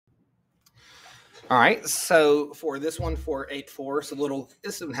All right, so for this one, 484,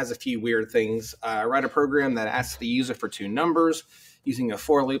 this one has a few weird things. Write a program that asks the user for two numbers. Using a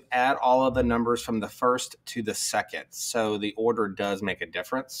for loop, add all of the numbers from the first to the second. So the order does make a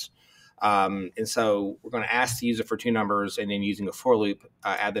difference. And so we're going to ask the user for two numbers, and then using a for loop,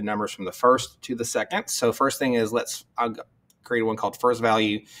 add the numbers from the first to the second. So first thing is I'll create one called first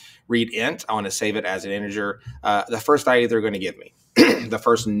value, read int. I want to save it as an integer. The first value they're going to give me. The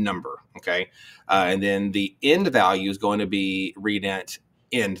first number, okay? And then the end value is going to be read int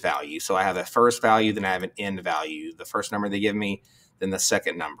end value. So I have a first value, then I have an end value. The first number they give me, then the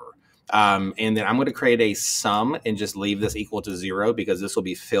second number. And then I'm going to create a sum and just leave this equal to 0 because this will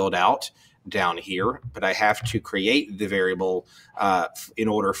be filled out down here. But I have to create the variable in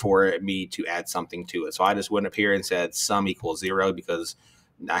order for me to add something to it. So I just went up here and said sum equals 0 because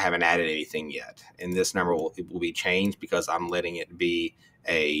I haven't added anything yet. And this number will be changed because I'm letting it be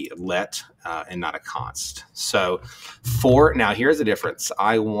a let and not a const. So now here's the difference.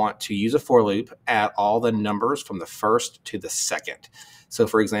 I want to use a for loop, add all the numbers from the first to the second. So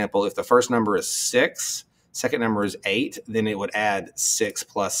for example, if the first number is 6, second number is 8, then it would add 6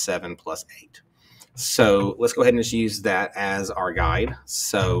 plus 7 plus 8. So let's go ahead and just use that as our guide.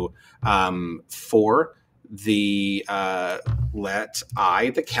 So for the let I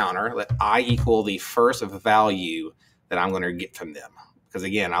equal the first value that I'm going to get from them. Because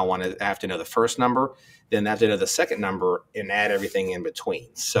again, I have to know the first number, then I have to know the second number and add everything in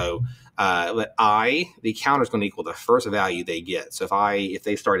between. So let the counter is going to equal the first value they get. So if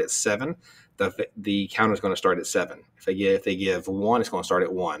they start at 7, the counter is going to start at 7. If they give 1, it's going to start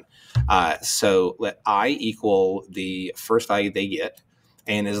at 1. So let I equal the first value they get.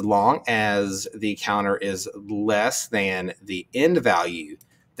 And as long as the counter is less than the end value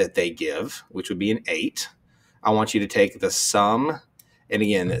that they give, which would be an 8, I want you to take the sum. And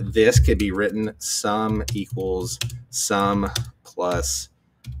again, this could be written sum equals sum plus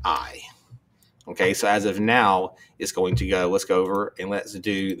I. Okay, so as of now, it's going to go, let's go over and let's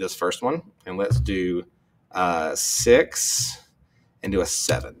do this first one. And let's do 6 and do a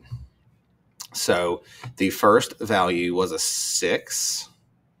 7. So the first value was a 6.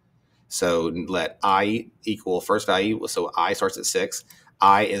 So let I equal first value. So I starts at 6.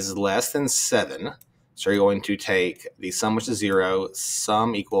 I is less than 7. So you're going to take the sum, which is 0.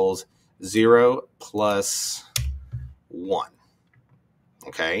 Sum equals 0 plus 1.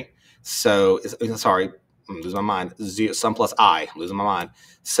 Okay. So, sorry, I'm losing my mind. Sum plus I, I'm losing my mind.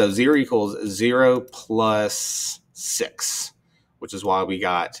 So 0 equals 0 plus 6, which is why we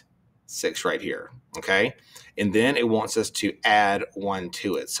got 6 right here. Okay. And then it wants us to add 1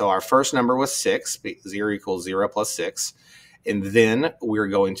 to it. So our first number was 6, 0 equals 0 plus 6. And then we're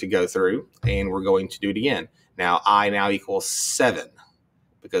going to go through and we're going to do it again. Now, I now equals 7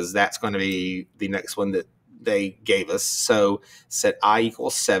 because that's going to be the next one that they gave us. So set I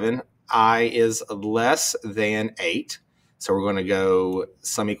equals 7. I is less than 8. So we're going to go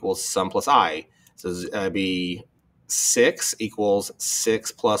sum equals sum plus I. So it'd be 6 equals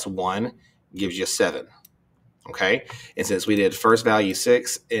 6 plus 1 gives you 7. Okay, and since we did first value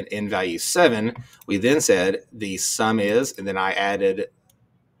 6 and end value 7, we then said the sum is, and then I added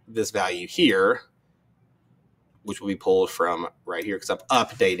this value here, which will be pulled from right here because I'm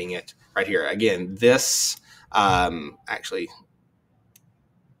updating it right here. Again, this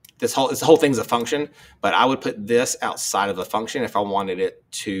this whole thing's a function, but I would put this outside of a function if I wanted it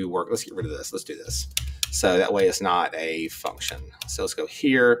to work. Let's get rid of this. Let's do this. So that way it's not a function. So let's go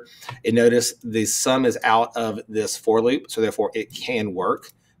here. And notice the sum is out of this for loop. So therefore it can work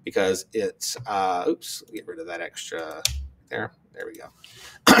because it's, oops, get rid of that extra there. There we go.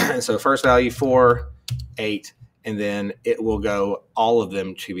 And so first value 4, 8, and then it will go all of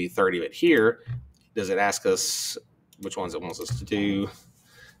them to be 30. But here, does it ask us which ones it wants us to do?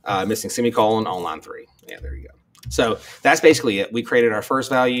 Missing semicolon on line 3. Yeah, there you go. So that's basically it. We created our first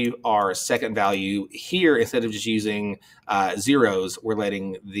value, our second value. Here, instead of just using zeros, we're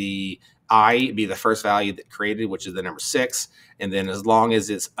letting the I be the first value that created, which is the number 6. And then as long as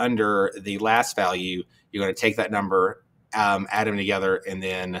it's under the last value, you're going to take that number, add them together, and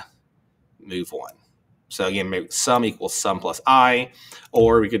then move on. So again, maybe sum equals sum plus I,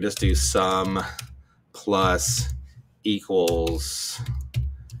 or we could just do sum plus equals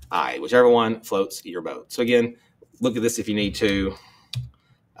I, whichever one floats your boat. So again, look at this if you need to.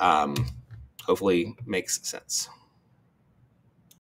 Hopefully makes sense.